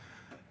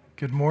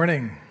Good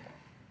morning.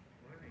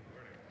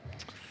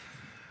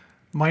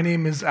 My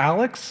name is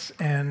Alex,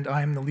 and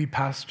I'm the lead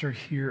pastor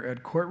here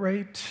at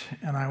Courtright,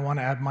 and I want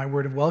to add my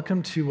word of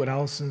welcome to what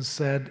Allison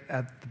said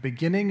at the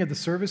beginning of the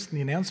service and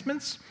the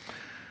announcements.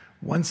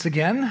 Once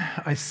again,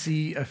 I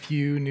see a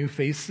few new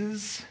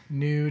faces,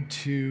 new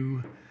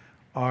to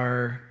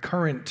our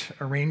current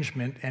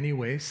arrangement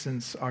anyway,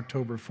 since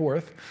October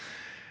 4th.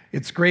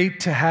 It's great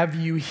to have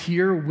you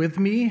here with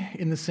me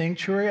in the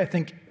sanctuary. I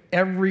think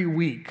every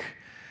week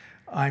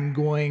I'm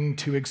going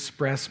to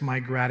express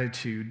my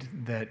gratitude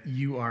that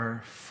you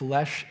are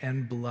flesh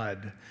and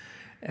blood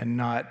and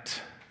not,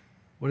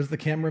 what is the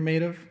camera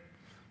made of?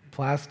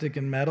 Plastic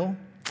and metal.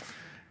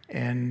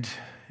 And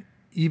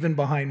even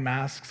behind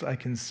masks, I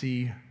can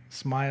see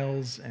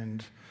smiles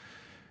and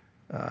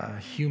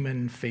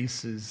human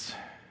faces.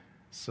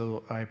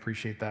 So I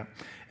appreciate that.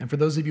 And for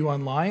those of you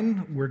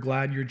online, we're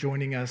glad you're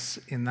joining us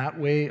in that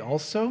way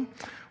also,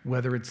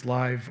 whether it's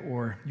live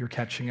or you're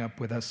catching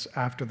up with us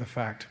after the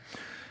fact.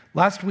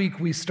 Last week,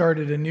 we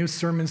started a new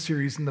sermon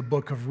series in the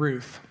book of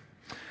Ruth,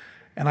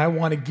 and I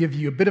want to give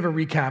you a bit of a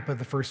recap of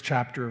the first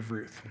chapter of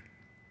Ruth.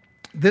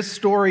 This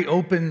story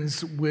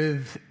opens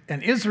with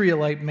an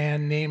Israelite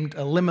man named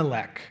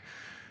Elimelech,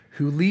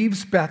 who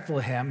leaves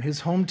Bethlehem,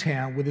 his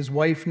hometown, with his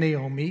wife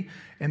Naomi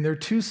and their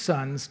two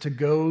sons to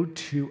go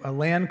to a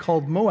land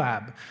called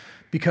Moab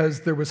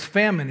because there was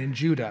famine in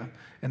Judah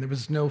and there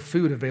was no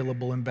food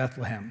available in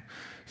Bethlehem.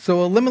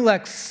 So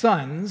Elimelech's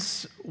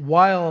sons,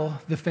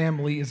 while the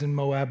family is in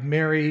Moab,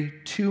 marry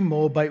two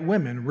Moabite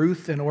women,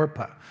 Ruth and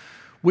Orpah,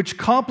 which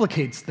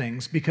complicates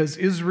things because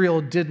Israel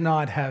did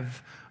not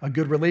have a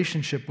good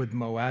relationship with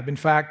Moab. In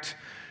fact,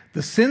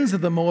 the sins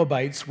of the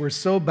Moabites were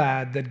so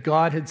bad that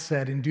God had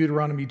said in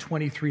Deuteronomy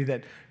 23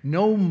 that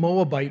no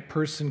Moabite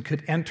person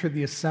could enter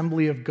the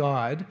assembly of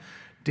God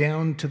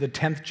down to the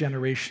 10th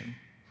generation.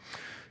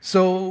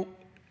 So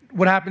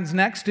what happens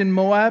next in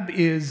Moab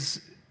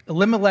is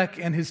Elimelech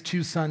and his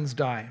two sons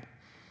die.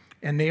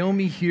 And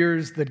Naomi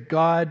hears that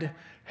God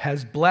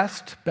has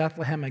blessed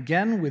Bethlehem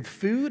again with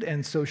food,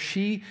 and so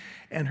she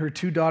and her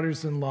two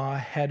daughters-in-law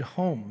head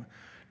home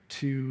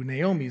to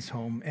Naomi's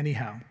home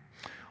anyhow.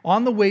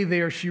 On the way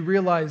there, she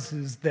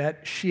realizes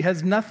that she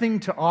has nothing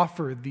to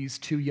offer these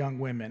two young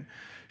women.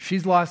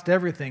 She's lost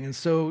everything, and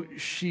so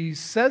she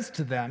says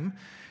to them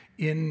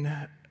in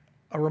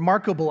a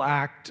remarkable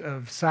act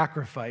of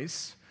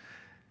sacrifice,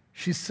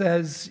 she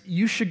says,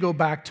 you should go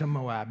back to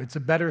Moab. It's a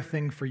better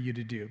thing for you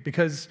to do.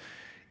 Because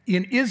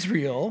in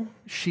Israel,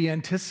 she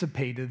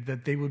anticipated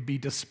that they would be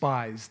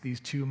despised,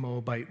 these two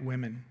Moabite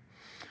women.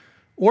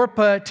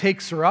 Orpah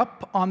takes her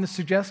up on the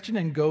suggestion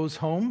and goes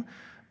home.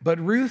 But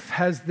Ruth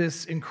has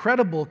this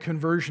incredible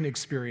conversion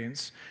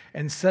experience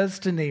and says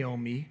to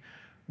Naomi,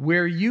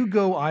 where you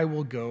go, I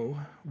will go.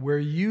 Where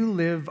you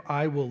live,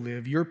 I will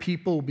live. Your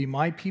people will be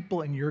my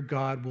people, and your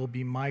God will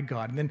be my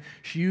God. And then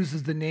she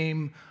uses the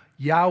name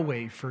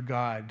Yahweh for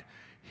God,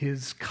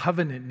 his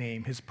covenant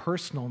name, his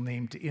personal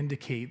name, to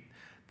indicate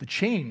the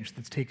change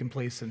that's taken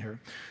place in her.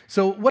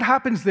 So what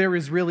happens there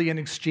is really an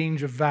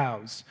exchange of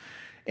vows.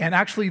 And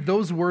actually,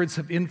 those words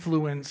have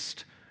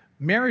influenced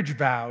marriage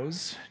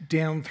vows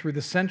down through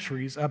the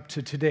centuries up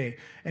to today.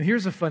 And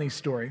here's a funny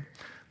story.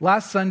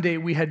 Last Sunday,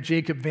 we had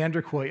Jacob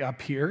Vanderkooy up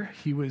here.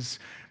 He was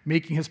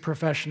making his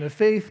profession of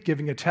faith,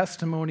 giving a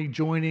testimony,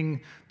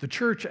 joining the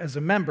church as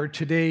a member.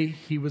 Today,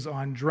 he was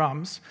on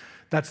drums.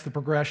 That's the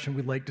progression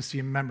we'd like to see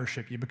in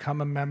membership. You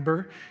become a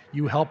member,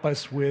 you help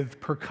us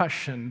with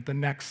percussion the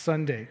next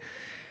Sunday.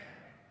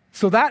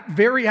 So that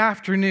very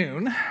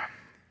afternoon,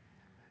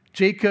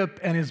 Jacob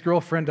and his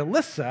girlfriend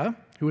Alyssa,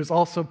 who is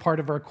also part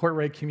of our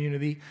Courtright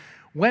community,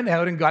 went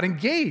out and got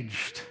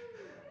engaged.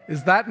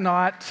 Is that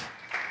not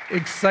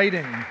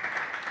exciting?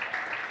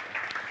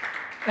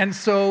 And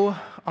so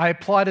I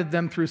applauded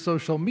them through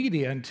social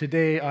media, and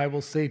today I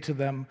will say to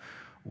them,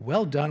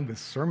 well done with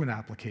sermon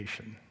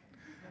application.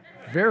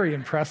 Very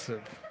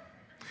impressive.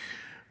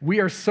 We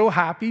are so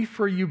happy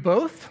for you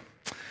both.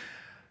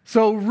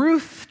 So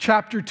Ruth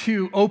chapter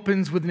 2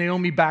 opens with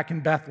Naomi back in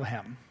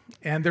Bethlehem,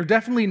 and they're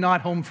definitely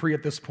not home free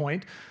at this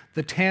point.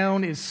 The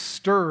town is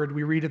stirred,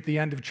 we read at the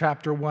end of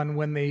chapter 1,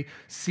 when they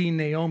see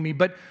Naomi,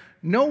 but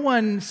no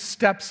one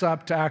steps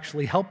up to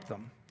actually help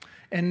them.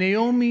 And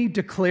Naomi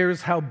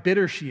declares how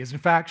bitter she is. In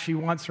fact, she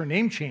wants her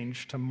name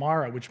changed to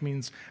Mara, which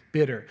means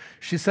bitter.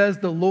 She says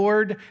the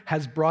Lord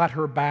has brought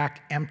her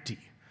back empty.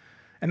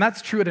 And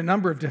that's true at a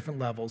number of different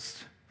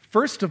levels.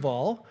 First of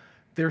all,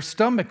 their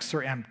stomachs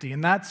are empty,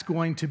 and that's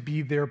going to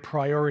be their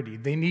priority.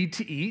 They need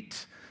to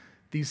eat.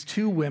 These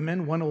two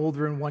women, one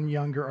older and one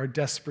younger, are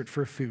desperate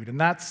for food, and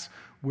that's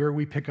where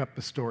we pick up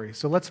the story.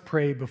 So let's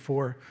pray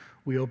before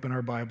we open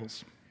our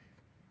Bibles.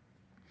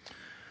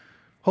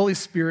 Holy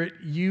Spirit,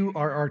 you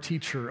are our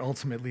teacher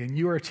ultimately, and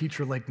you are a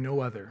teacher like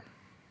no other.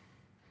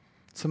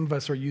 Some of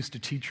us are used to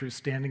teachers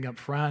standing up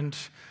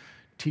front,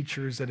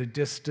 teachers at a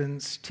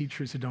distance,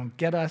 teachers who don't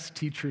get us,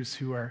 teachers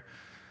who are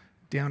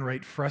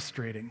downright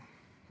frustrating.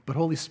 But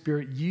Holy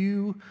Spirit,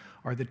 you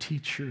are the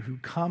teacher who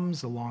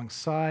comes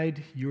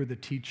alongside. You are the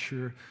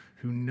teacher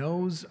who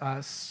knows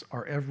us,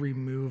 our every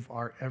move,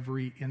 our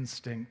every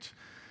instinct.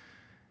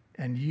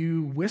 And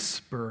you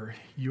whisper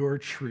your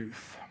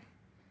truth,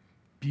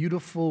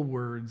 beautiful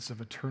words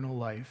of eternal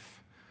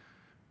life,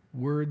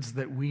 words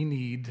that we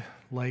need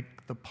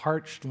like the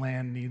parched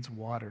land needs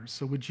water.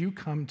 So would you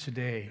come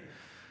today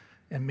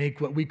and make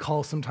what we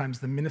call sometimes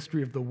the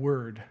ministry of the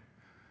word,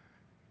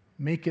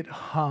 make it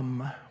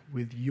hum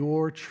with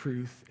your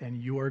truth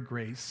and your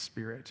grace,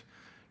 Spirit.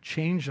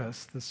 Change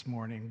us this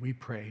morning, we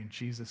pray, in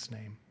Jesus'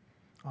 name.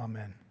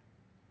 Amen.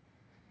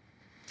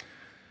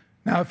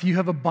 Now, if you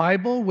have a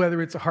Bible,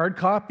 whether it's a hard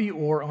copy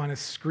or on a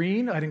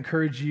screen, I'd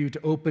encourage you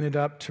to open it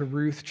up to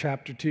Ruth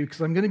chapter 2, because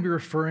I'm going to be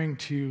referring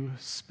to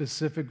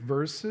specific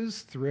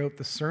verses throughout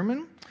the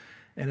sermon,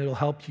 and it'll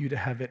help you to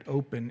have it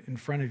open in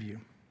front of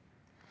you.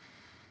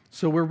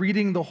 So we're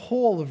reading the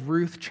whole of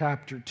Ruth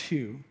chapter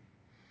 2.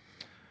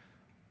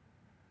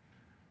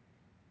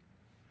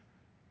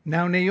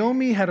 Now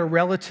Naomi had a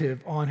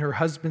relative on her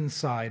husband's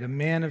side, a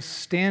man of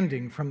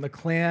standing from the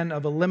clan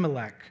of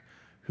Elimelech,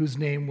 whose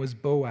name was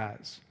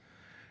Boaz.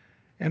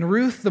 And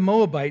Ruth the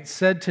Moabite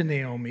said to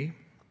Naomi,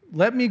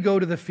 "Let me go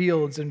to the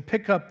fields and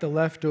pick up the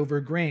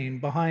leftover grain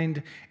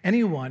behind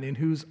anyone in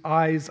whose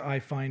eyes I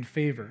find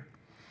favor."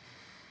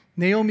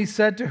 Naomi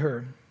said to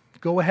her,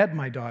 "Go ahead,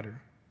 my daughter."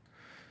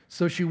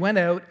 So she went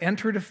out,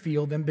 entered a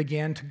field, and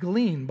began to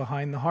glean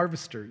behind the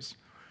harvesters.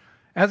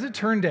 As it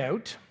turned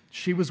out,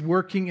 she was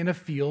working in a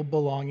field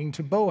belonging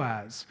to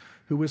Boaz,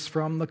 who was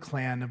from the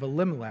clan of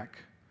Elimelech.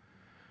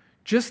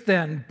 Just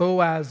then,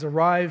 Boaz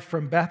arrived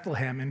from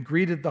Bethlehem and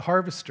greeted the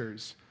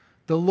harvesters.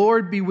 "The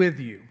Lord be with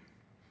you."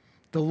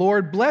 "The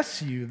Lord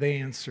bless you," they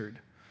answered.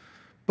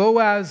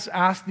 Boaz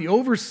asked the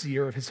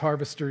overseer of his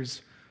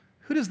harvesters,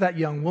 "Who does that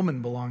young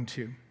woman belong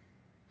to?"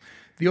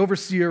 The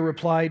overseer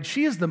replied,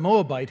 "She is the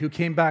Moabite who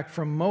came back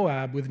from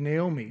Moab with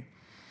Naomi."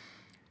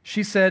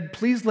 She said,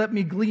 "Please let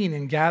me glean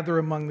and gather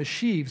among the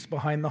sheaves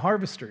behind the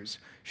harvesters."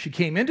 She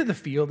came into the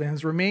field and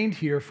has remained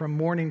here from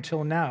morning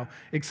till now,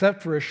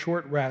 except for a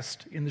short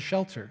rest in the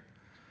shelter.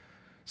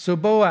 So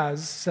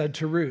Boaz said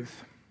to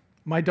Ruth,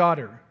 "My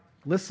daughter,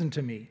 listen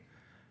to me.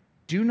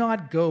 Do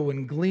not go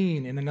and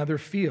glean in another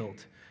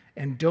field,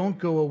 and don't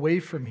go away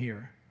from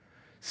here.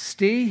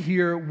 Stay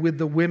here with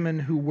the women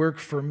who work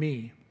for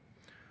me.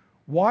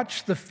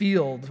 Watch the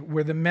field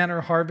where the men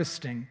are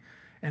harvesting,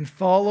 and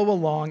follow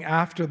along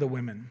after the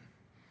women.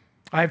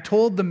 I have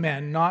told the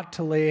men not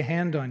to lay a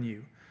hand on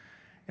you.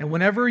 And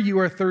whenever you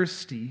are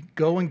thirsty,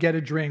 go and get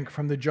a drink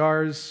from the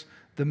jars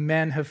the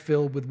men have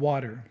filled with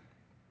water."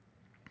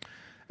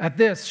 At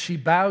this, she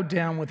bowed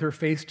down with her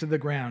face to the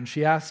ground.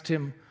 She asked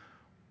him,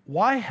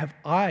 "Why have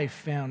I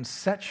found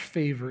such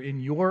favor in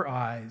your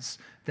eyes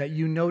that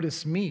you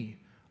notice me,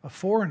 a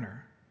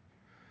foreigner?"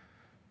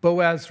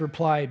 Boaz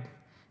replied,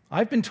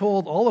 "I've been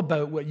told all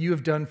about what you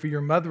have done for your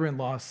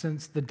mother-in-law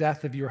since the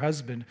death of your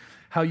husband,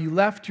 how you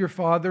left your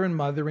father and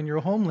mother in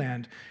your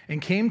homeland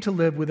and came to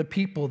live with a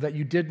people that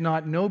you did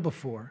not know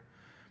before.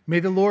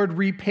 May the Lord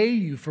repay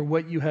you for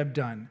what you have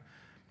done.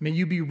 May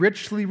you be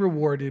richly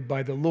rewarded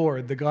by the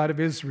Lord, the God of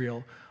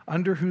Israel,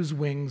 under whose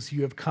wings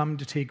you have come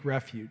to take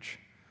refuge."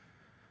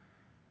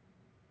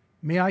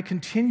 "May I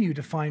continue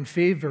to find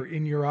favor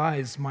in your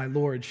eyes, my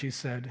Lord," she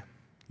said.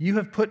 "You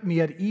have put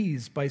me at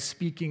ease by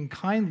speaking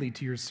kindly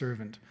to your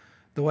servant,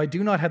 though I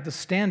do not have the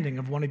standing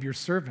of one of your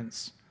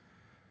servants."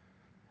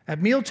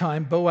 At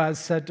mealtime, Boaz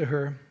said to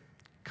her,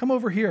 "Come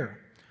over here,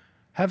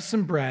 have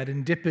some bread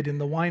and dip it in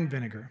the wine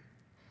vinegar."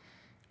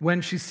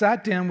 When she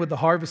sat down with the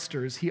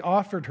harvesters, he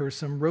offered her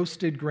some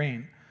roasted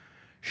grain.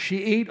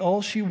 She ate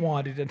all she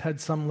wanted and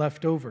had some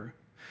left over.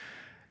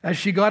 As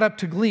she got up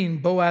to glean,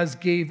 Boaz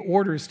gave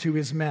orders to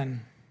his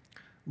men,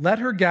 "Let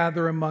her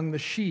gather among the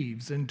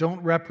sheaves and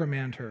don't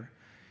reprimand her.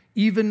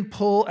 Even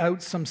pull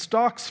out some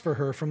stalks for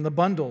her from the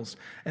bundles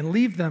and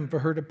leave them for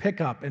her to pick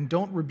up, and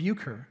don't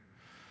rebuke her."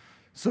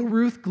 So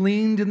Ruth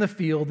gleaned in the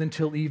field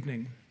until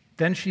evening.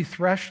 Then she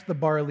threshed the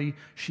barley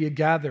she had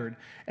gathered,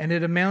 and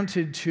it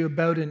amounted to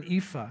about an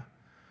ephah.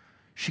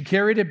 She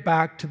carried it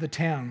back to the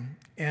town,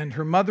 and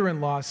her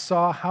mother-in-law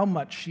saw how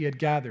much she had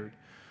gathered.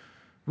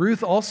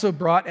 Ruth also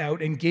brought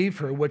out and gave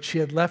her what she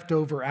had left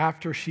over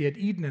after she had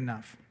eaten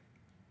enough.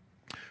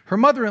 Her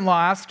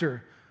mother-in-law asked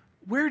her,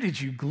 "Where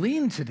did you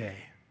glean today?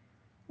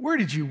 Where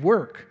did you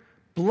work?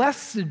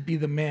 Blessed be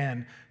the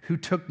man who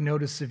took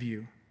notice of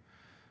you."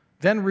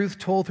 Then Ruth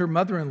told her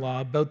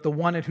mother-in-law about the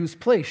one at whose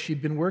place she'd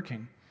been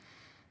working.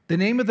 "The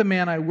name of the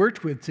man I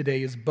worked with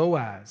today is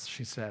Boaz,"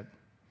 she said.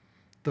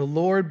 "The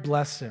Lord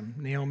bless him,"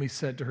 Naomi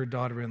said to her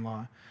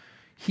daughter-in-law.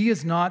 "He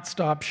has not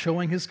stopped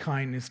showing his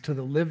kindness to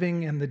the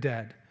living and the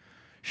dead."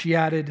 She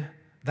added,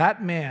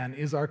 "That man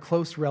is our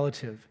close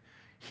relative.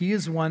 He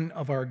is one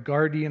of our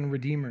guardian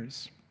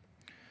redeemers."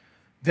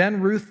 Then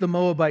Ruth the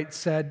Moabite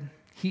said,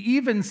 "He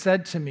even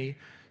said to me,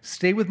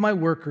 'Stay with my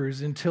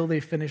workers until they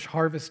finish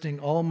harvesting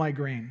all my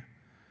grain.'"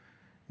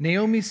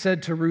 Naomi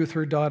said to Ruth,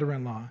 her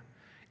daughter-in-law,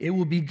 "It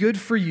will be good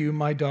for you,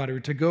 my daughter,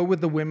 to go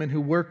with the women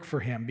who work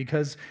for him,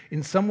 because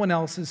in someone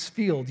else's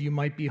field you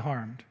might be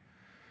harmed."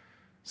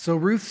 So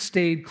Ruth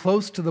stayed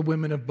close to the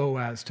women of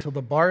Boaz till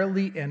the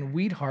barley and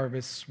wheat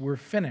harvests were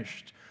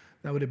finished.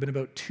 That would have been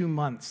about 2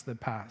 months that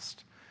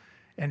passed.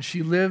 And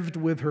she lived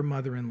with her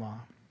mother-in-law.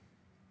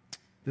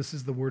 This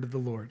is the word of the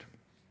Lord.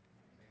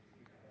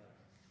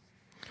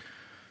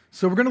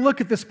 So we're going to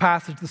look at this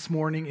passage this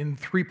morning in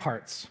 3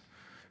 parts.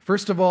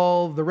 First of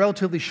all, the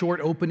relatively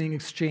short opening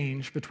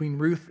exchange between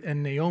Ruth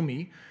and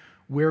Naomi,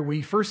 where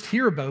we first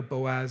hear about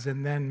Boaz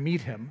and then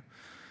meet him.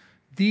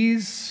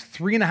 These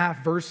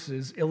 3.5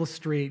 verses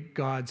illustrate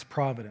God's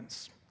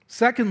providence.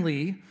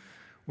 Secondly,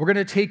 we're going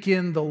to take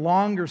in the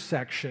longer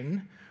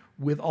section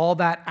with all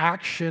that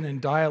action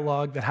and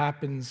dialogue that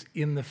happens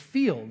in the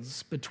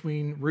fields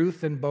between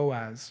Ruth and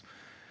Boaz,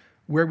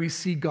 where we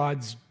see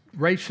God's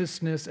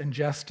righteousness and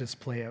justice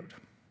play out.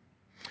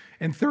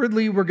 And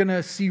thirdly, we're going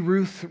to see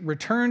Ruth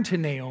return to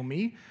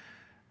Naomi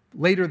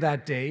later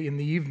that day in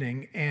the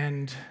evening,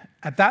 and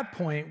at that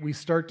point, we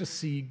start to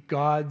see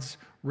God's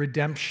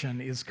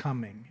redemption is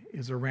coming,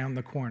 is around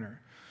the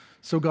corner.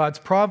 So God's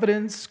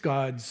providence,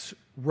 God's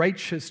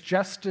righteous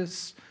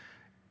justice,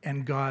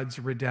 and God's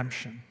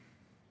redemption.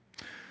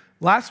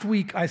 Last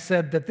week, I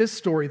said that this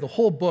story, the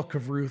whole book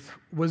of Ruth,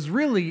 was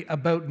really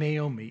about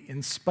Naomi,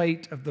 in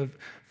spite of the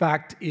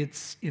fact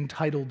it's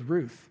entitled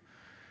Ruth.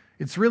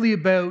 It's really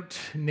about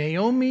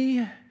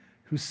Naomi,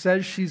 who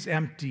says she's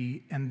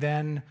empty, and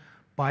then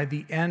by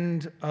the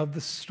end of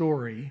the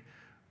story,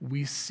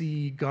 we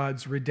see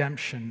God's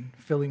redemption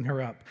filling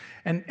her up.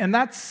 And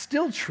that's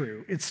still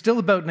true. It's still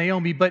about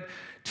Naomi, but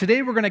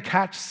today we're going to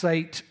catch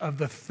sight of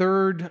the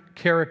third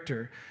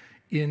character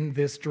in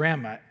this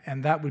drama,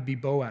 and that would be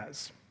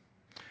Boaz.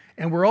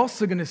 And we're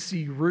also going to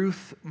see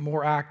Ruth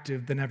more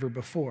active than ever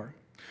before.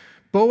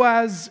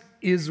 Boaz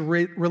is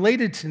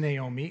related to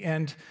Naomi,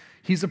 and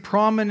he's a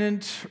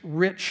prominent,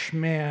 rich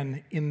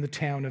man in the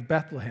town of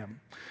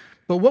Bethlehem.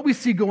 But what we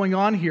see going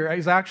on here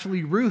is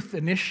actually Ruth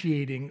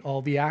initiating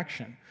all the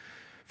action.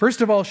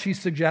 First of all, she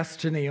suggests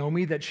to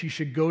Naomi that she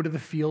should go to the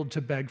field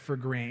to beg for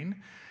grain.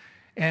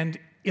 And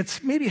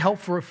it's maybe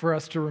helpful for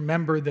us to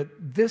remember that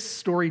this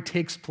story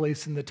takes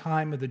place in the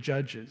time of the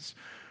Judges,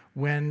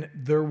 when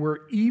there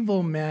were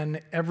evil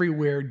men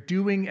everywhere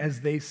doing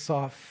as they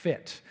saw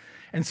fit.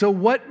 And so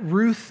what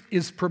Ruth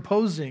is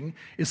proposing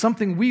is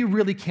something we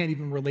really can't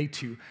even relate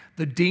to,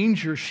 the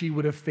danger she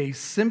would have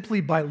faced simply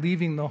by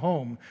leaving the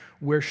home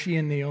where she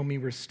and Naomi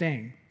were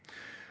staying.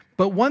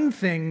 But one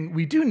thing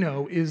we do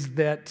know is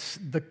that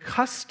the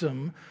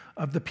custom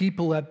of the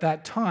people at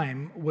that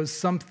time was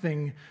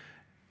something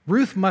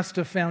Ruth must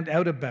have found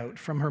out about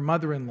from her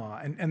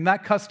mother-in-law. And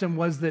that custom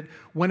was that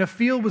when a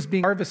field was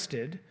being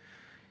harvested,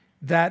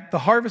 that the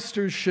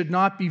harvesters should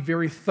not be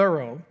very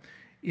thorough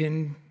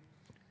in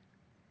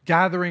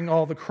gathering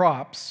all the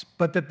crops,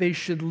 but that they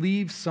should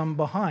leave some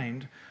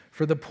behind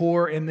for the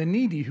poor and the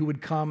needy who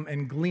would come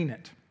and glean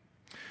it.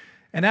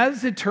 And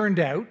as it turned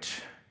out,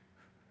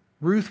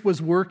 Ruth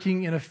was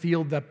working in a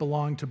field that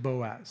belonged to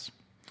Boaz.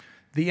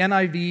 The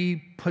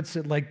NIV puts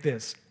it like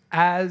this: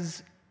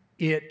 as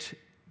it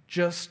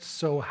just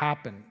so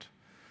happened.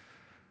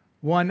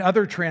 One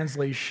other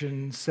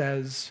translation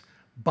says,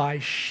 by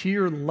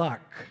sheer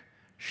luck,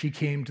 she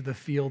came to the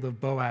field of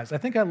Boaz. I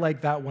think I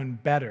like that one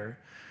better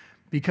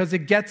because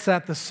it gets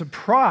at the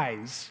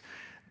surprise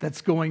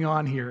that's going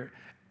on here.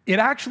 It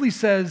actually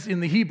says in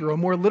the Hebrew, a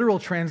more literal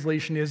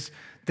translation is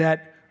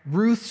that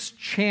Ruth's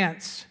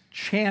chance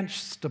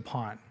chanced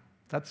upon.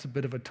 That's a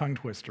bit of a tongue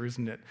twister,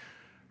 isn't it?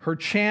 Her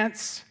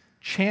chance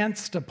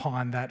chanced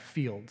upon that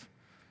field.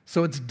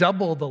 So it's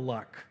double the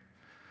luck.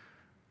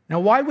 Now,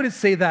 why would it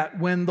say that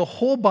when the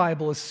whole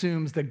Bible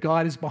assumes that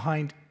God is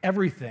behind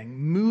everything,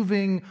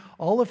 moving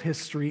all of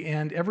history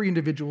and every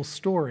individual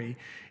story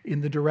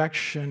in the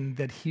direction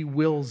that he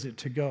wills it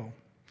to go?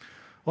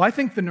 Well, I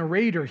think the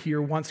narrator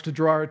here wants to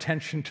draw our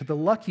attention to the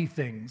lucky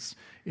things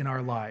in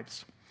our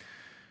lives.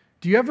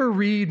 Do you ever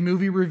read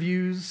movie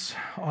reviews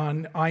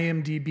on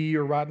IMDb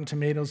or Rotten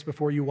Tomatoes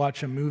before you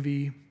watch a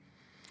movie?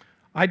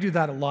 I do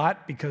that a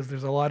lot because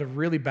there's a lot of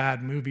really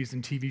bad movies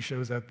and TV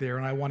shows out there,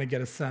 and I want to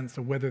get a sense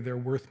of whether they're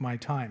worth my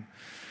time.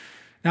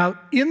 Now,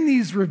 in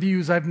these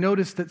reviews, I've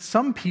noticed that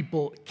some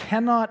people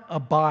cannot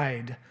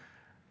abide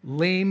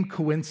lame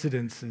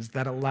coincidences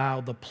that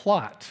allow the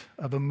plot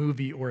of a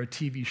movie or a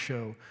TV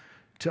show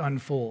to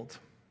unfold.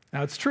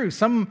 Now, it's true,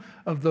 some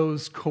of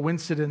those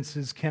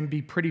coincidences can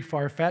be pretty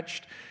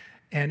far-fetched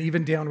and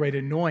even downright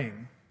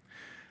annoying.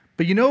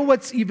 But you know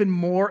what's even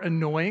more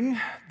annoying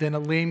than a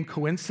lame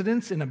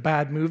coincidence in a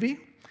bad movie?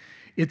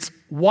 It's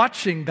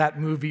watching that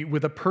movie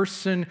with a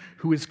person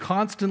who is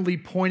constantly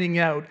pointing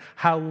out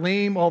how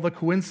lame all the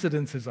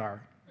coincidences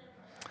are.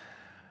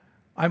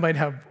 I might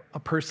have a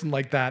person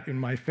like that in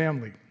my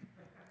family.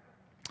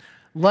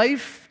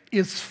 Life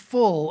is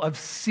full of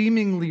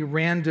seemingly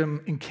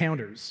random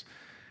encounters,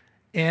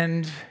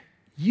 and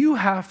you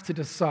have to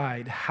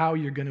decide how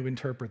you're going to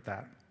interpret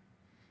that.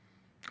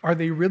 Are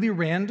they really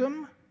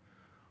random?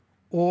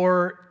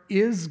 Or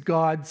is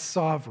God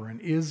sovereign?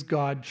 Is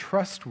God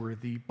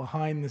trustworthy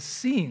behind the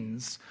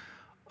scenes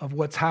of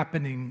what's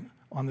happening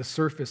on the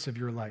surface of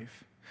your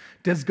life?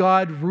 Does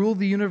God rule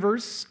the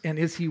universe, and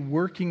is he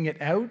working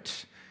it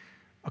out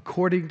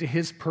according to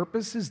his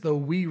purposes, though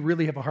we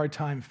really have a hard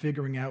time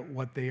figuring out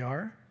what they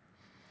are?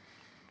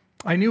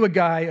 I knew a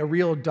guy, a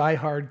real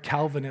diehard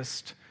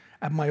Calvinist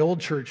at my old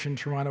church in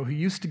Toronto, who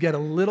used to get a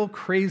little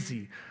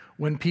crazy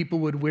when people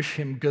would wish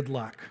him good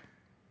luck,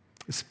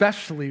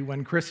 especially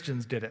when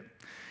Christians did it.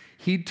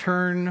 He'd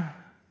turn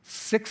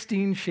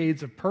 16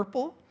 shades of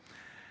purple,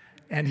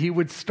 and he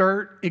would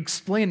start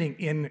explaining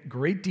in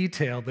great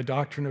detail the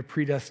doctrine of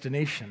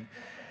predestination.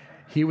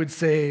 He would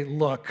say,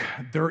 look,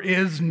 there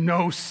is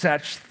no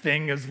such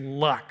thing as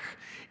luck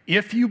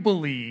if you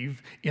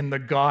believe in the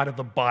God of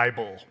the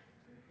Bible.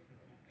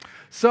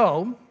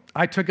 So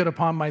I took it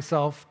upon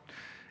myself,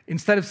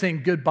 instead of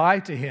saying goodbye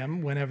to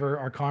him whenever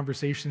our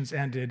conversations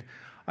ended,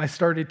 I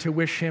started to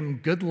wish him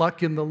good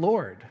luck in the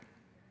Lord.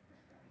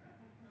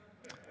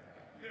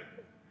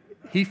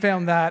 He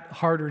found that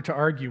harder to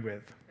argue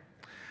with.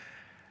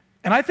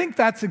 And I think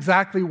that's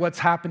exactly what's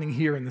happening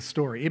here in the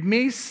story. It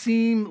may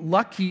seem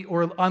lucky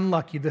or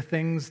unlucky, the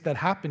things that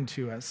happen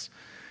to us,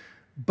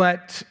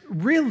 but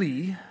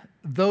really,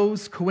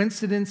 those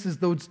coincidences,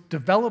 those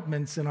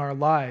developments in our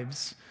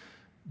lives,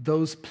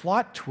 those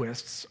plot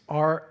twists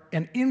are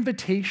an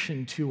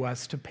invitation to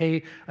us to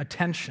pay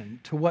attention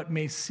to what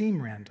may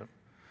seem random.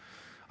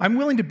 I'm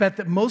willing to bet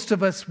that most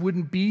of us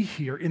wouldn't be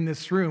here in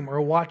this room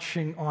or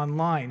watching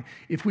online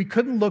if we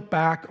couldn't look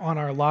back on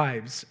our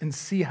lives and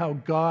see how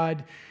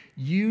God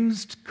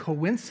used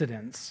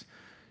coincidence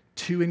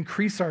to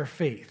increase our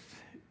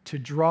faith, to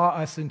draw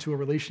us into a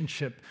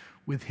relationship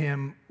with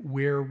him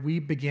where we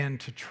began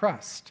to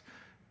trust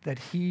that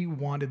he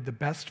wanted the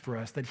best for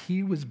us, that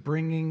he was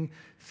bringing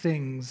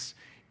things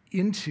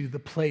into the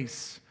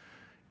place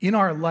in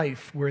our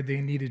life where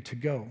they needed to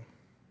go.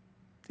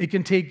 It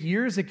can take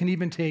years, it can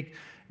even take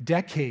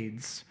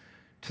decades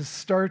to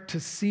start to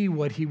see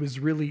what he was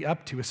really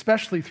up to,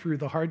 especially through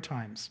the hard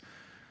times.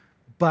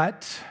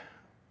 But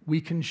we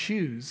can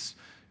choose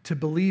to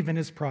believe in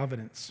his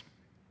providence.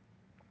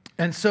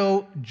 And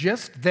so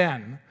just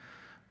then,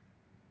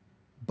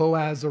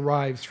 Boaz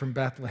arrives from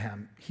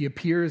Bethlehem. He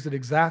appears at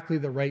exactly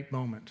the right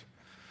moment.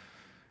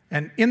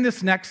 And in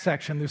this next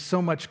section, there's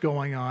so much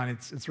going on,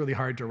 it's really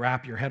hard to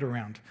wrap your head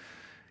around.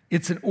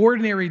 It's an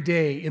ordinary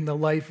day in the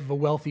life of a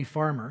wealthy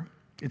farmer.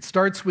 It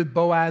starts with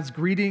Boaz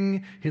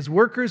greeting his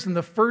workers, and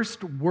the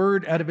first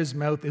word out of his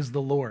mouth is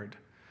the Lord.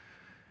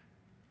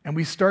 And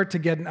we start to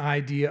get an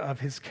idea of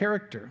his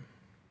character.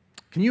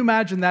 Can you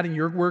imagine that in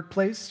your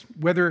workplace?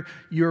 Whether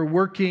you're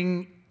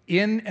working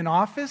in an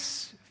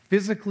office,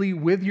 physically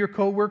with your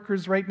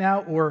coworkers right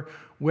now, or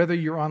whether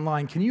you're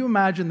online. Can you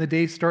imagine the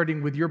day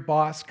starting with your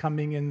boss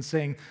coming in and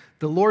saying,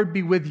 "The Lord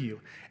be with you,"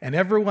 and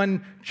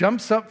everyone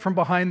jumps up from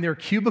behind their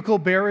cubicle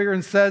barrier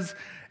and says,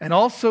 "And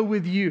also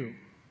with you"?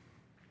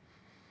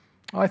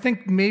 Well, I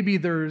think maybe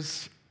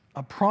there's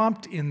a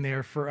prompt in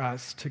there for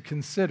us to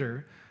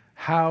consider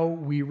how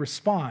we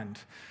respond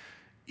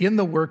in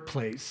the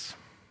workplace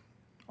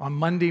on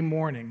Monday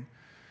morning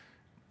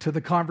to the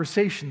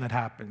conversation that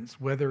happens,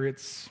 whether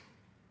it's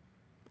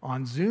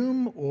on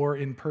Zoom or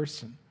in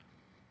person.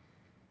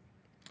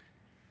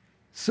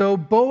 So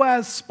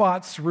Boaz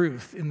spots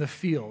Ruth in the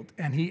field,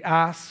 and he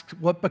asks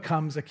what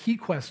becomes a key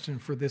question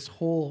for this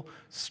whole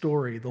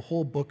story, the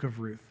whole book of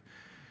Ruth.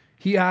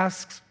 He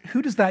asks,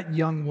 who does that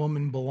young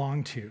woman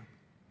belong to?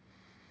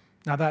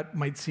 Now that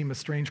might seem a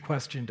strange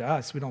question to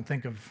us. We don't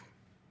think of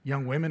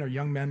young women or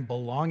young men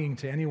belonging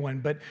to anyone,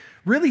 but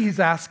really he's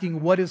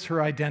asking, what is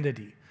her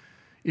identity?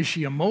 Is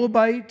she a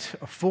Moabite,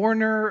 a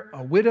foreigner,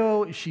 a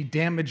widow? Is she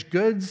damaged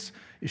goods?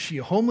 Is she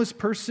a homeless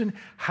person?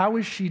 How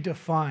is she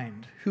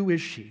defined? Who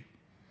is she?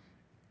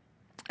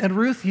 And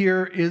Ruth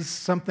here is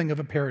something of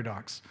a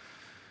paradox,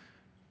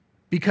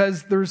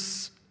 because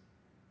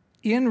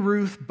in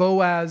Ruth,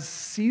 Boaz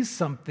sees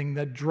something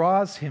that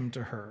draws him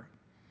to her,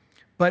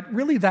 but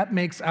really that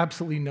makes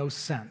absolutely no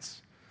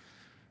sense.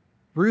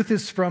 Ruth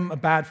is from a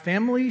bad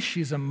family.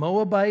 She's a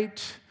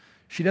Moabite.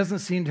 She doesn't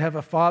seem to have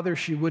a father.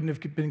 She wouldn't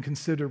have been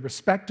considered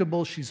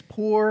respectable. She's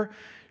poor.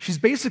 She's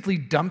basically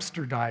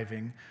dumpster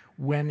diving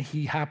when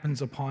he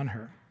happens upon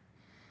her.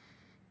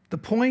 The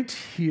point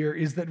here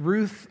is that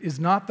Ruth is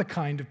not the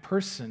kind of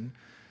person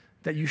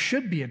that you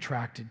should be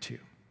attracted to.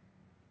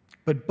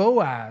 But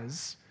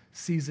Boaz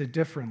sees it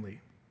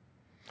differently.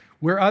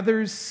 Where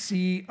others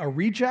see a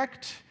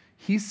reject,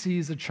 he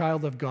sees a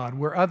child of God.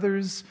 Where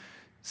others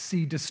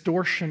see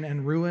distortion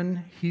and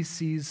ruin, he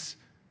sees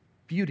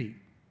beauty.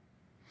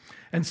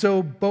 And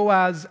so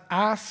Boaz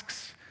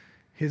asks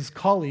his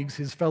colleagues,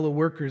 his fellow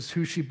workers,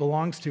 who she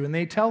belongs to, and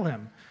they tell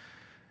him.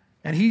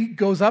 And he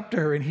goes up to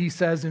her and he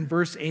says in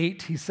verse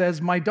 8, he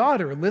says, "My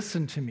daughter,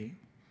 listen to me."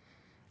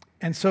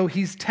 And so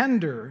he's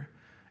tender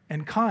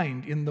and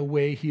kind in the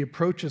way he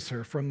approaches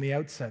her from the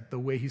outset, the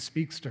way he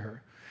speaks to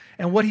her.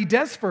 And what he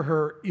does for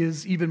her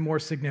is even more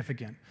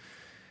significant.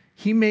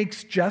 He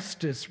makes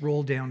justice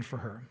roll down for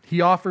her.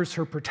 He offers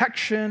her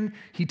protection.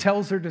 He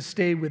tells her to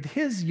stay with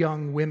his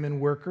young women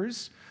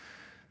workers.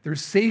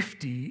 There's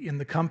safety in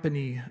the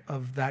company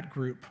of that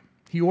group.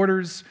 He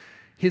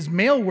his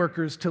male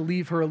workers to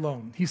leave her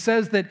alone. He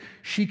says that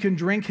she can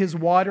drink his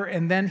water,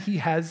 and then he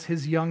has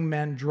his young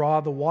men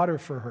draw the water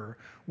for her,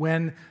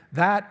 when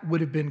that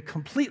would have been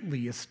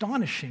completely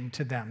astonishing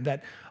to them,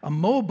 that a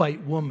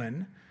Moabite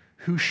woman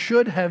who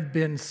should have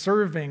been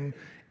serving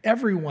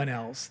everyone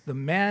else, the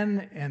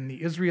men and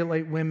the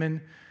Israelite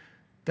women,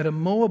 that a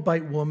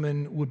Moabite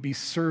woman would be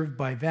served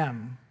by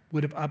them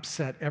would have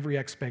upset every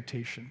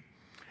expectation.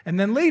 And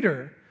then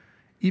later,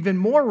 even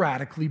more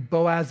radically,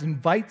 Boaz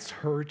invites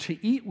her to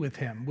eat with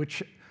him,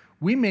 which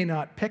we may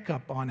not pick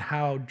up on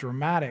how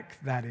dramatic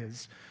that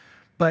is.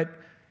 But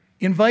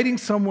inviting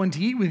someone to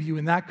eat with you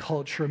in that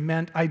culture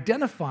meant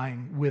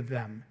identifying with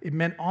them. It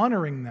meant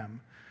honoring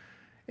them.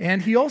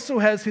 And he also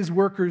has his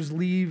workers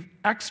leave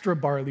extra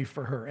barley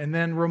for her and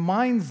then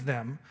reminds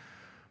them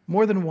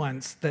more than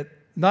once that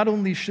not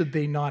only should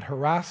they not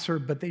harass her,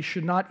 but they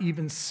should not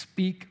even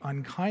speak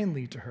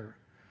unkindly to her.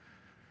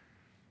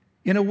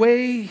 In a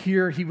way,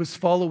 here he was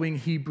following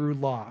Hebrew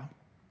law.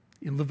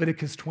 In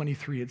Leviticus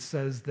 23, it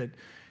says that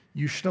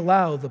you should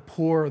allow the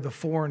poor or the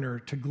foreigner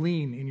to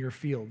glean in your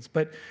fields.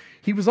 But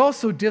he was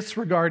also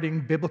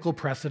disregarding biblical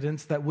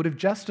precedents that would have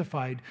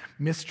justified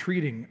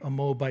mistreating a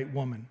Moabite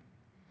woman.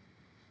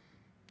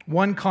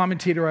 One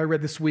commentator I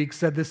read this week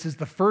said this is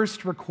the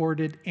first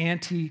recorded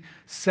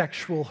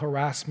anti-sexual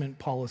harassment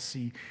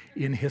policy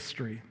in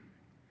history.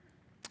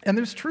 And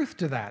there's truth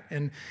to that.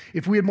 And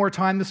if we had more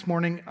time this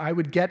morning, I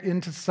would get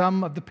into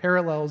some of the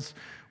parallels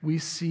we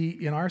see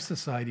in our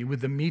society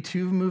with the Me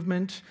Too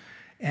movement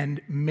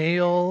and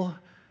male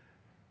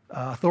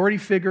authority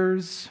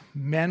figures,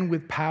 men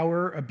with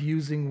power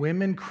abusing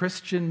women,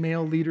 Christian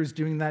male leaders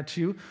doing that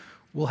too.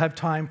 We'll have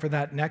time for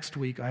that next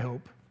week, I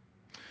hope.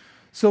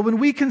 So when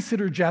we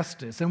consider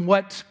justice, and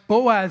what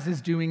Boaz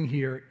is doing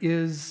here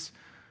is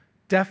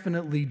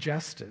definitely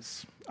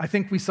justice. I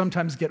think we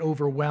sometimes get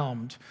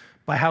overwhelmed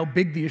by how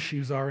big the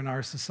issues are in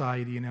our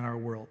society and in our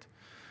world.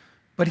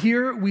 But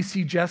here we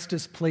see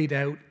justice played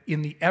out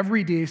in the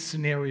everyday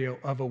scenario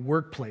of a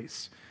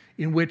workplace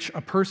in which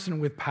a person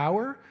with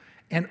power,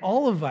 and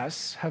all of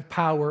us have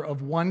power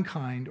of one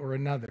kind or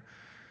another.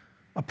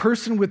 A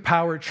person with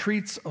power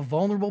treats a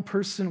vulnerable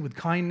person with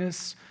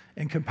kindness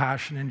and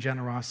compassion and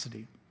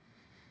generosity.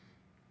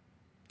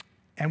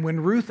 And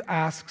when Ruth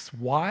asks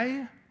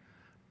why,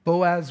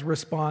 Boaz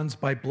responds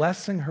by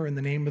blessing her in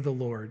the name of the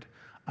Lord,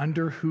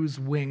 under whose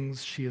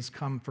wings she has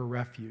come for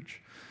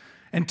refuge.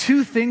 And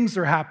two things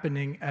are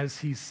happening as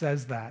he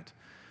says that.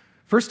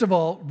 First of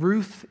all,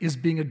 Ruth is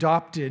being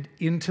adopted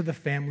into the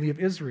family of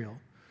Israel.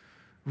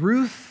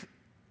 Ruth,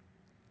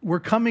 we're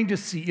coming to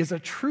see, is a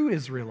true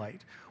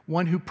Israelite,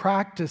 one who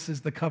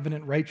practices the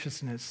covenant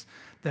righteousness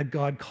that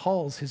God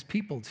calls his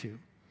people to.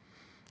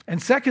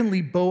 And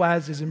secondly,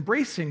 Boaz is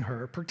embracing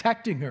her,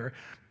 protecting her.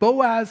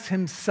 Boaz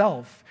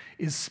himself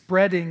is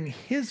spreading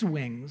his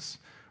wings,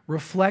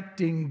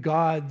 reflecting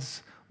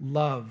God's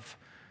love,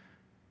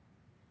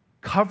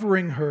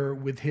 covering her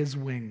with his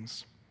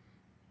wings.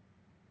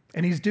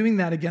 And he's doing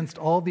that against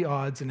all the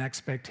odds and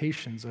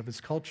expectations of his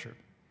culture.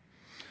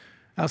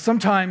 Now,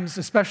 sometimes,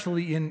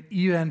 especially in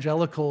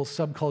evangelical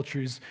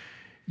subcultures,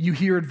 you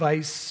hear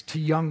advice to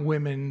young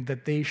women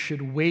that they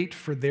should wait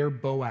for their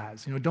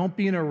Boaz. Don't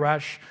be in a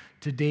rush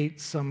to date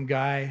some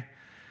guy.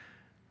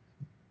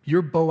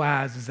 Your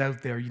Boaz is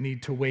out there. You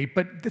need to wait.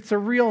 But it's a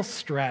real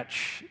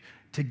stretch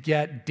to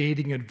get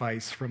dating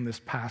advice from this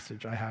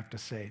passage, I have to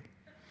say.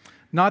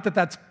 Not that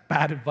that's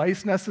bad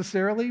advice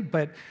necessarily,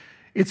 but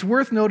it's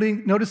worth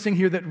noticing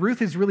here that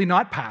Ruth is really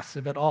not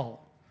passive at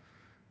all,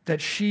 that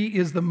she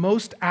is the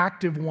most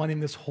active one in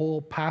this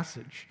whole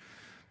passage.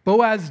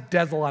 Boaz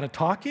does a lot of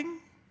talking,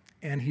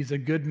 and he's a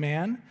good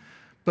man,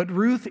 but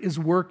Ruth is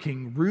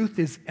working. Ruth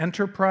is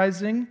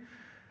enterprising,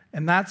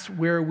 and that's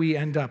where we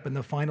end up in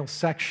the final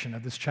section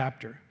of this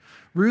chapter.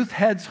 Ruth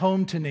heads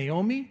home to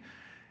Naomi,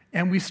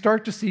 and we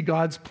start to see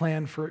God's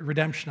plan for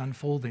redemption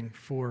unfolding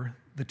for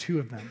the two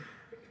of them.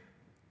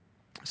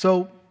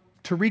 So,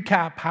 to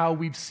recap how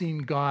we've seen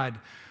God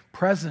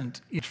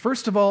present,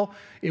 first of all,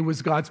 it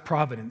was God's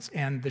providence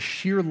and the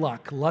sheer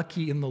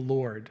lucky in the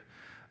Lord,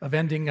 of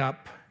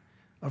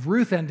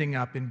Ruth ending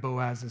up in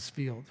Boaz's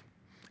field.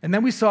 And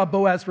then we saw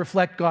Boaz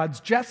reflect God's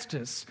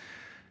justice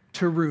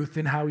to Ruth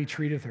in how he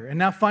treated her. And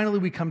now finally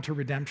we come to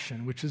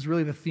redemption, which is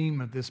really the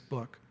theme of this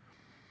book.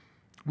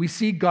 We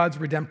see God's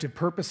redemptive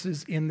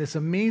purposes in this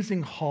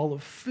amazing haul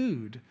of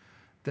food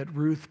that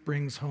Ruth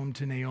brings home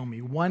to Naomi.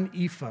 1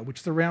 ephah, which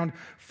is around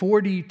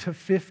 40 to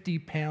 50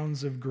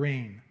 pounds of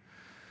grain.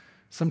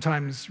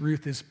 Sometimes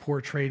Ruth is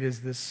portrayed as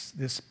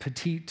this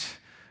petite,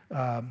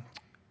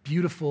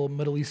 beautiful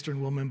Middle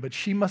Eastern woman, but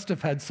she must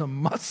have had some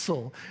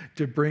muscle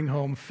to bring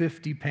home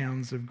 50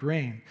 pounds of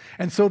grain.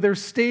 And so they're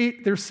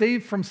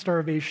saved from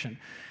starvation.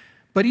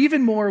 But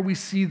even more, we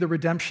see the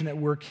redemption at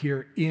work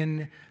here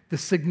in the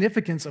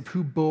significance of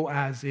who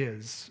Boaz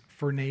is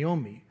for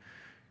Naomi.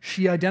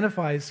 She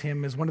identifies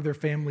him as one of their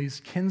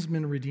family's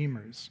kinsman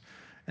redeemers.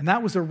 And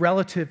that was a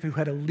relative who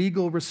had a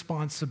legal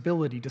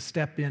responsibility to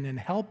step in and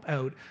help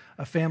out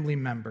a family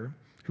member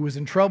who was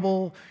in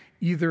trouble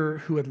either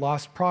who had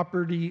lost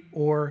property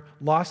or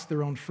lost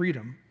their own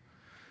freedom.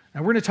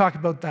 Now, we're going to talk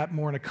about that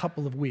more in a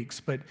couple of weeks,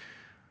 but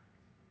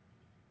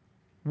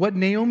what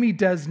Naomi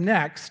does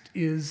next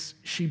is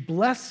she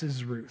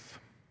blesses Ruth.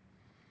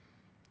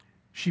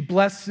 She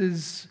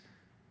blesses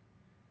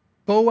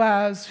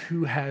Boaz,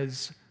 who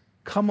has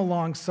come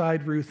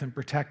alongside Ruth and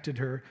protected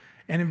her.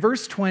 And in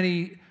verse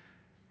 20,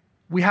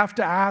 we have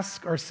to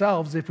ask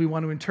ourselves, if we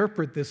want to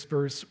interpret this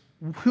verse,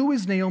 who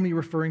is Naomi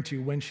referring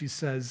to when she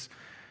says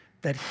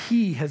that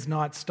he has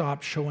not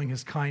stopped showing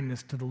his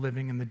kindness to the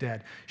living and the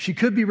dead? She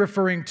could be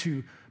referring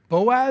to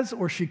Boaz,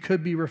 or she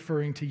could be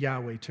referring to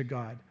Yahweh, to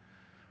God.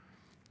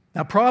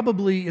 Now,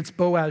 probably it's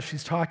Boaz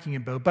she's talking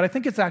about, but I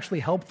think it's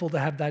actually helpful to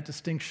have that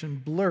distinction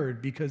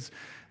blurred, because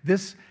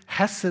this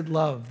Hesed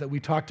love that we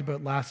talked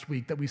about last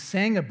week, that we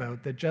sang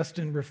about, that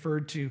Justin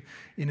referred to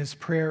in his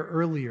prayer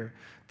earlier,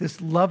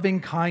 this loving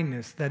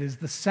kindness that is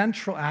the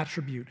central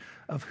attribute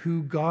of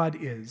who God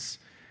is,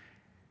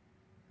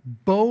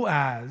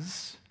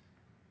 Boaz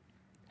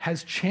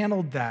has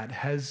channeled that,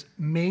 has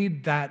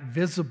made that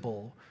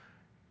visible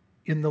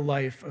in the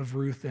life of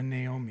Ruth and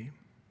Naomi.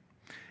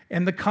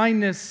 And the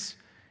kindness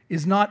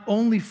is not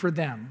only for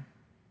them,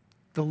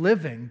 the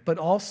living, but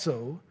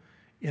also,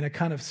 in a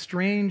kind of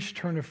strange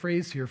turn of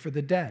phrase here, for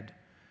the dead.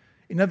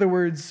 In other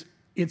words,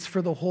 it's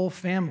for the whole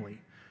family.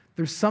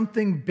 There's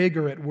something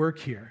bigger at work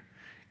here.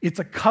 It's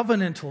a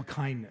covenantal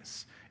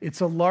kindness.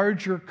 It's a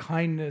larger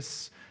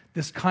kindness,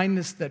 this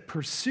kindness that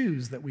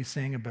pursues, that we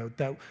sang about,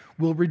 that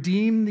will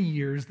redeem the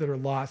years that are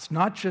lost,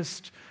 not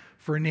just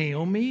for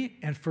Naomi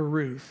and for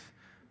Ruth,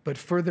 but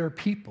for their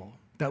people,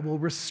 that will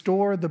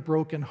restore the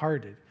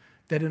brokenhearted,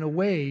 that in a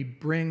way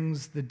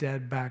brings the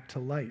dead back to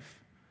life.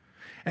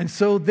 And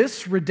so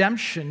this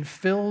redemption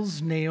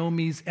fills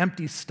Naomi's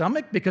empty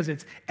stomach because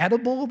it's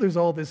edible. There's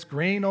all this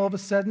grain all of a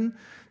sudden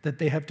that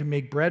they have to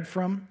make bread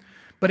from.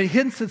 But it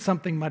hints at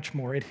something much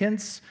more. It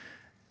hints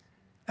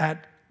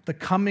at the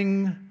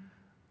coming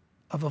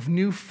of a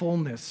new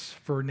fullness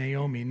for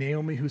Naomi,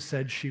 Naomi who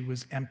said she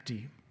was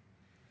empty.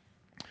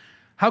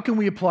 How can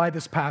we apply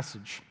this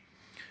passage?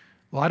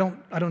 Well,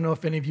 I don't know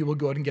if any of you will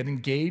go out and get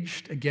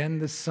engaged again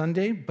this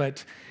Sunday,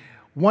 but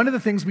one of the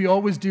things we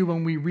always do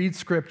when we read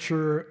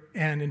Scripture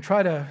and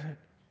try to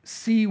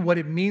see what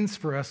it means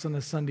for us on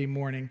a Sunday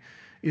morning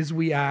is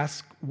we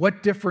ask,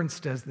 what difference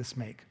does this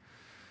make?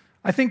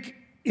 I think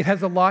it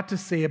has a lot to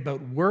say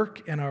about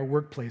work and our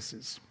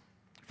workplaces.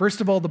 First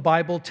of all, the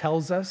Bible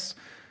tells us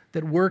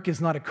that work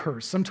is not a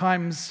curse.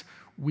 Sometimes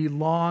we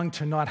long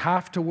to not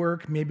have to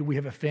work. Maybe we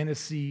have a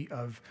fantasy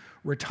of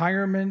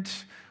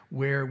retirement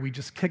where we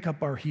just kick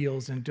up our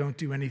heels and don't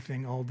do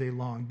anything all day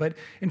long. But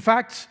in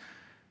fact,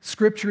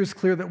 Scripture is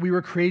clear that we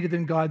were created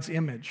in God's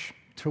image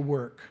to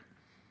work.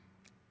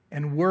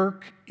 And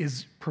work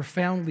is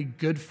profoundly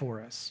good for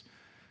us.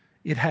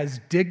 It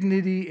has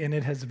dignity and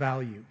it has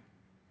value.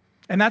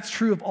 And that's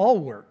true of all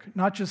work,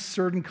 not just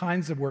certain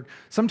kinds of work.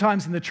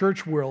 Sometimes in the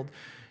church world,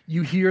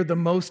 you hear the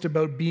most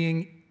about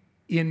being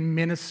in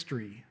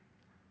ministry.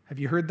 Have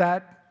you heard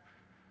that?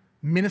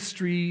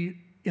 Ministry,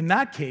 in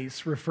that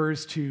case,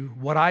 refers to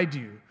what I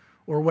do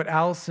or what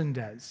Allison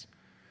does.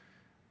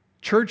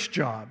 Church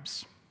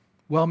jobs,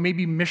 well,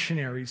 maybe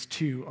missionaries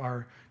too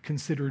are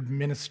considered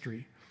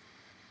ministry.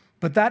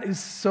 But that is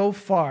so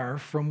far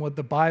from what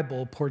the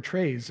Bible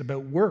portrays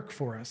about work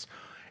for us.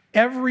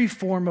 Every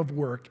form of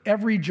work,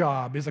 every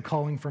job is a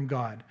calling from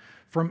God.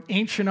 From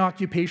ancient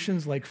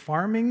occupations like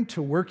farming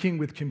to working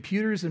with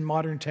computers and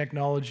modern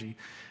technology.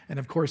 And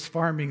of course,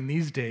 farming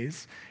these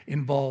days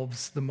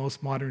involves the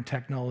most modern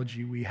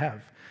technology we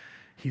have,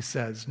 he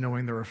says,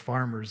 knowing there are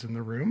farmers in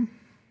the room.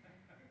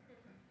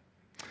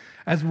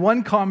 As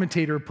one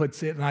commentator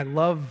puts it, and I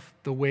love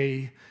the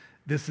way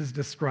this is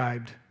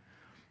described,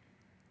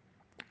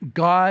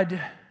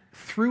 God,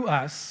 through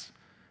us,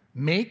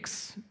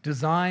 makes,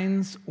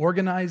 designs,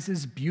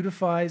 organizes,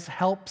 beautifies,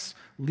 helps,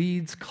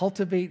 leads,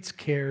 cultivates,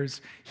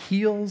 cares,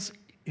 heals,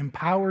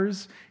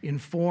 empowers,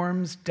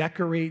 informs,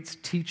 decorates,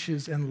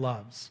 teaches, and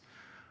loves.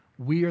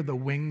 We are the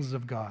wings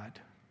of God.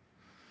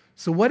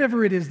 So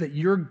whatever it is that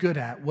you're good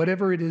at,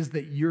 whatever it is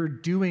that you're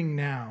doing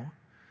now,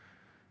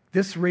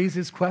 this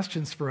raises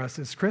questions for us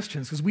as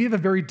Christians, because we have a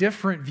very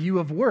different view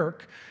of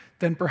work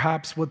than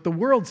perhaps what the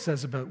world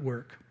says about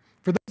work.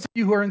 For those of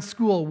you who are in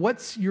school,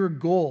 what's your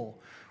goal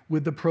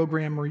with the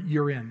program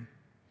you're in?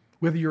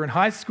 Whether you're in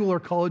high school or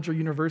college or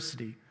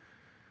university,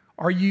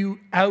 are you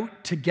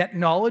out to get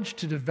knowledge,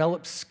 to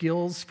develop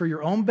skills for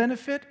your own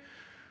benefit?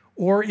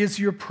 Or is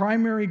your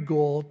primary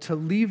goal to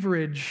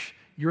leverage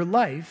your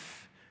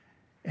life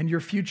and your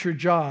future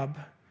job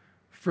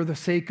for the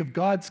sake of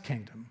God's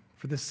kingdom,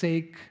 for the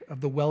sake of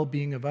the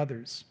well-being of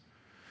others?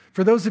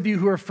 For those of you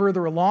who are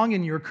further along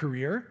in your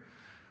career,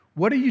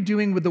 what are you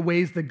doing with the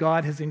ways that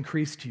God has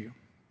increased you?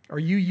 Are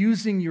you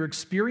using your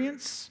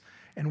experience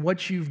and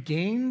what you've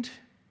gained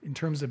in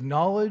terms of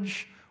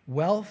knowledge,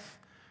 wealth,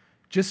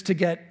 just to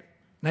get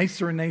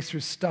nicer and nicer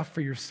stuff for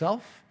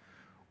yourself?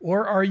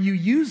 Or are you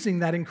using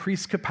that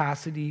increased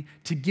capacity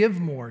to give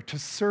more, to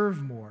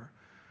serve more?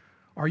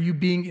 Are you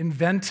being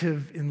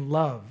inventive in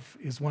love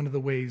is one of the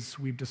ways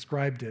we've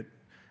described it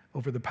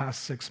over the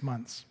past 6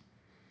 months.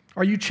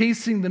 Are you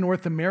chasing the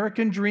North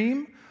American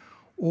dream,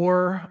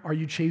 or are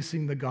you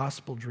chasing the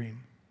gospel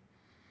dream?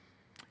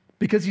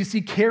 Because you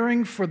see,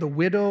 caring for the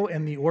widow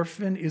and the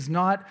orphan is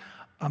not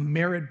a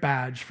merit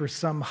badge for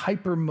some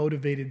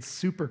hyper-motivated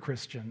super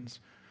Christians,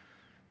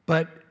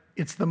 but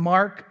it's the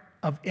mark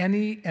of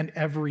any and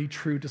every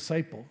true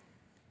disciple.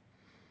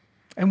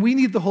 And we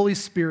need the Holy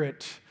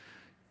Spirit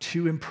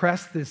to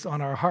impress this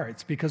on our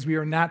hearts, because we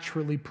are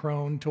naturally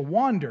prone to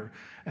wander,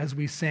 as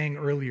we sang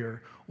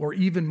earlier, or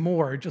even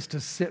more, just to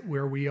sit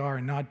where we are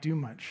and not do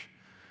much.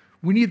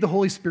 We need the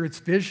Holy Spirit's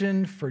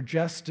vision for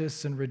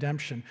justice and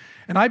redemption.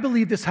 And I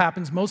believe this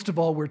happens most of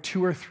all where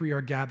 2 or 3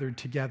 are gathered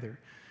together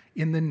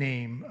in the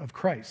name of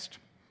Christ.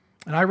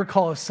 And I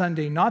recall a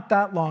Sunday not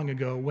that long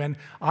ago when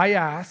I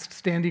asked,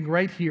 standing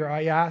right here,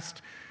 I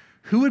asked,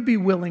 who would be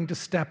willing to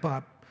step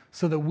up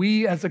so that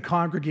we as a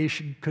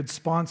congregation could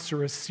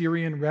sponsor a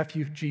Syrian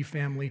refugee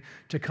family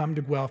to come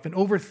to Guelph. And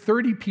over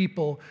 30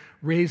 people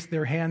raised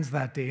their hands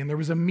that day. And there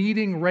was a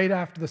meeting right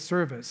after the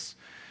service.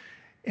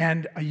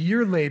 And a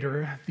year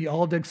later, the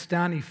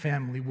Aldegstani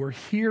family were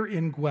here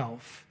in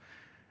Guelph,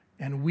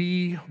 and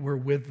we were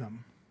with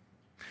them.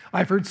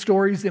 I've heard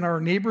stories in our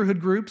neighborhood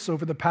groups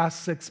over the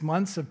past 6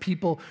 months of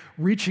people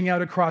reaching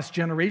out across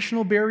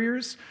generational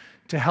barriers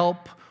to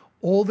help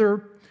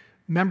older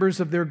members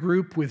of their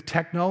group with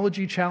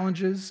technology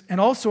challenges, and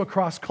also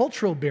across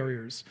cultural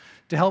barriers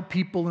to help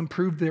people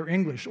improve their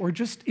English, or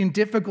just in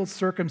difficult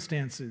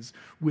circumstances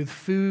with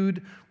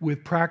food,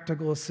 with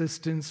practical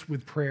assistance,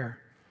 with prayer.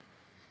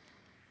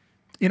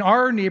 In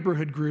our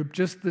neighborhood group,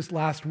 just this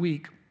last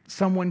week,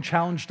 someone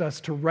challenged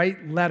us to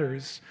write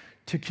letters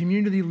to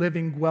Community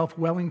Living Guelph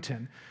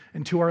Wellington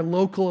and to our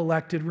local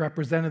elected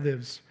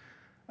representatives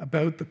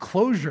about the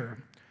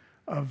closure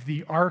of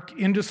the ARC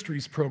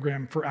Industries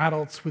program for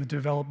adults with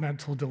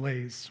developmental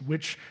delays,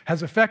 which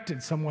has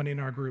affected someone in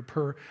our group.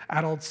 Her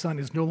adult son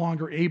is no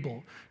longer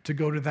able to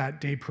go to that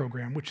day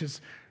program, which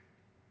has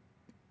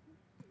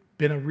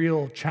been a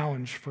real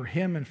challenge for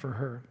him and for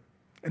her.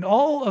 And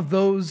all of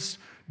those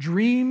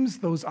dreams,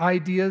 those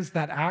ideas,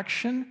 that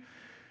action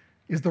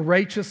is the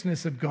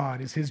righteousness of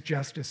God, is his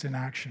justice in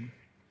action.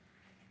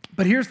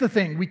 But here's the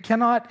thing, we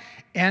cannot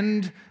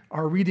end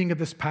our reading of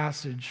this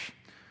passage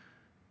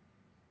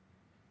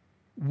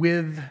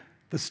with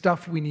the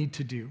stuff we need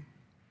to do.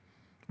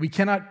 We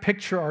cannot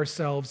picture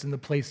ourselves in the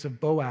place of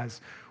Boaz.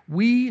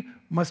 We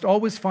must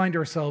always find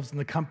ourselves in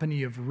the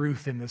company of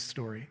Ruth in this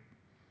story.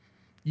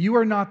 You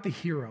are not the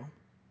hero.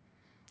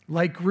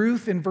 Like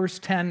Ruth in verse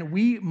 10,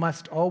 we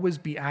must always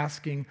be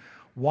asking,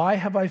 why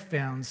have I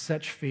found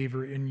such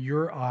favor in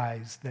your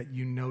eyes that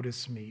you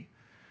notice me?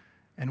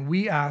 And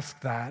we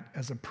ask that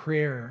as a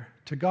prayer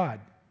to God.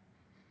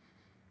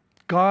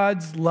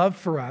 God's love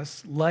for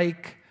us,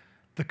 like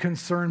the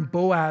concern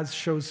Boaz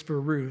shows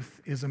for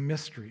Ruth, is a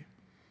mystery.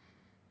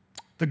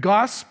 The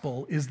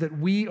gospel is that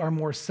we are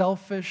more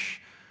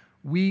selfish,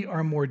 we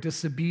are more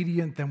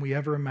disobedient than we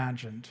ever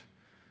imagined.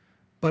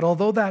 But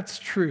although that's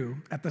true,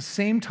 at the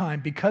same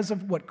time, because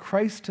of what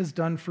Christ has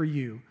done for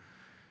you,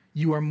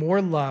 you are more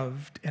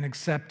loved and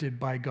accepted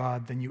by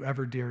God than you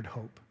ever dared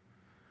hope.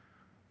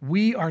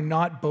 We are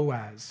not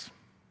Boaz.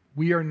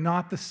 We are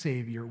not the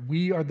Savior.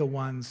 We are the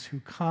ones who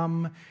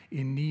come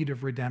in need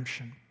of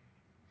redemption.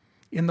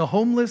 In the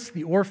homeless,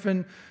 the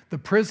orphan, the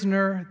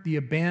prisoner, the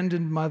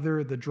abandoned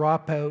mother, the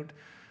dropout,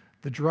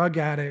 the drug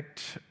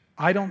addict,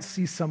 I don't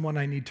see someone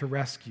I need to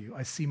rescue.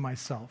 I see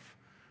myself.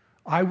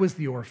 I was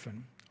the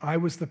orphan. I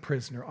was the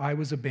prisoner. I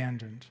was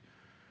abandoned.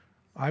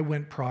 I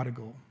went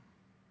prodigal.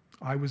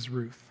 I was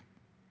Ruth.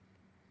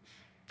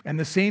 And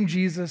the same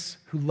Jesus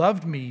who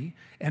loved me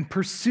and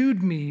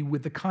pursued me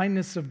with the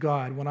kindness of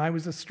God when I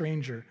was a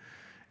stranger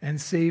and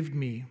saved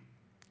me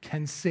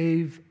can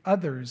save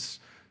others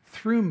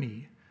through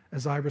me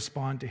as I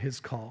respond to his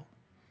call.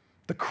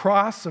 The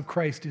cross of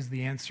Christ is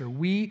the answer.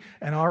 We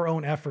and our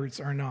own efforts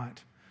are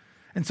not.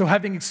 And so,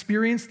 having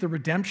experienced the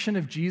redemption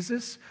of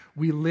Jesus,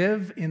 we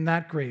live in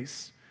that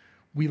grace.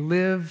 We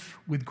live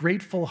with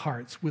grateful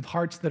hearts, with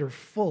hearts that are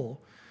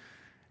full,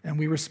 and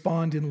we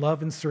respond in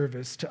love and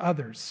service to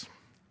others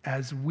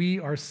as we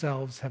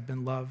ourselves have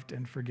been loved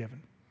and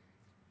forgiven.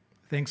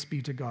 Thanks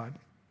be to God.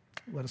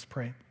 Let us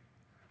pray.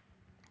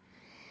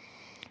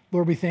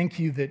 Lord, we thank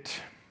you that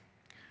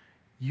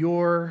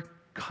your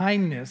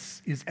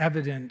kindness is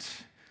evident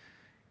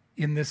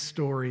in this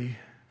story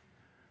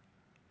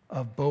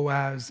of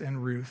Boaz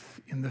and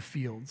Ruth in the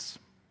fields,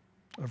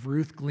 of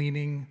Ruth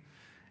gleaning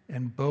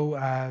and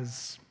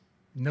Boaz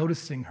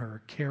noticing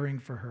her, caring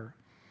for her.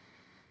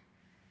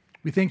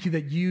 We thank you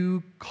that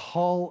you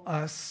call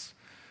us,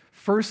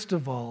 first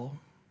of all,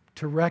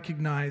 to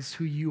recognize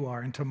who you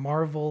are and to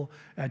marvel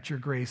at your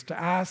grace, to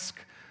ask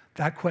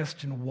that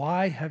question,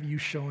 why have you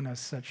shown us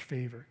such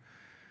favor?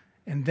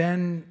 And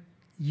then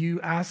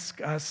you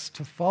ask us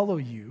to follow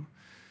you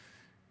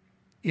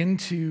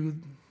into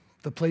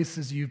the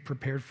places you've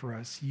prepared for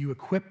us. You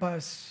equip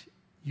us,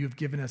 you've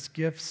given us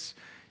gifts,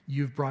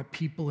 you've brought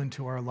people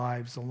into our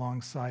lives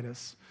alongside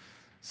us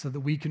so that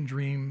we can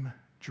dream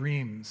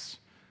dreams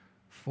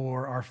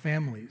for our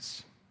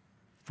families,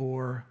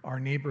 for our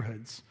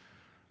neighborhoods,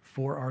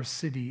 for our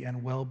city,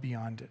 and well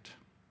beyond it.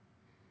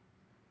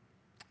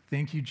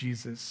 Thank you,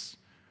 Jesus,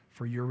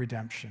 for your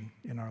redemption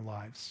in our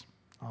lives.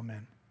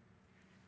 Amen.